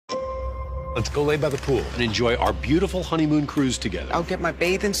Let's go lay by the pool and enjoy our beautiful honeymoon cruise together. I'll get my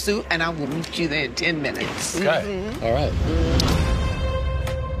bathing suit, and I will meet you there in 10 minutes. Okay. All right.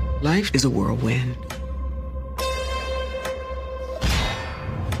 Life is a whirlwind.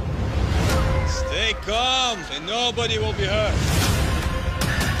 Stay calm, and nobody will be hurt.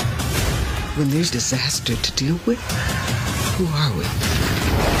 When there's disaster to deal with, who are we?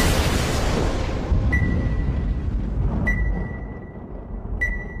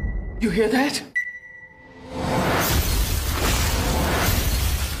 You hear that?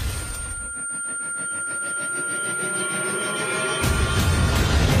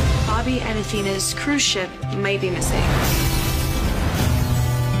 Bobby and Athena's cruise ship may be missing.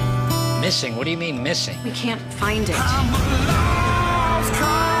 Missing? What do you mean missing? We can't find it.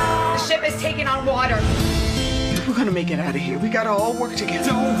 The ship is taking on water. We're gonna make it out of here. We gotta all work together.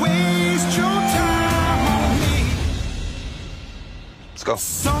 Don't waste your time on me. Let's go.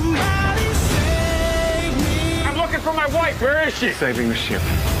 Somebody save me. I'm looking for my wife. Where is she? Saving the ship.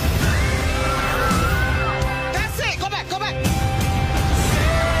 That's it! Go back, go back! Save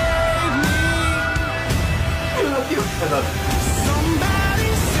me. I love you. I love you.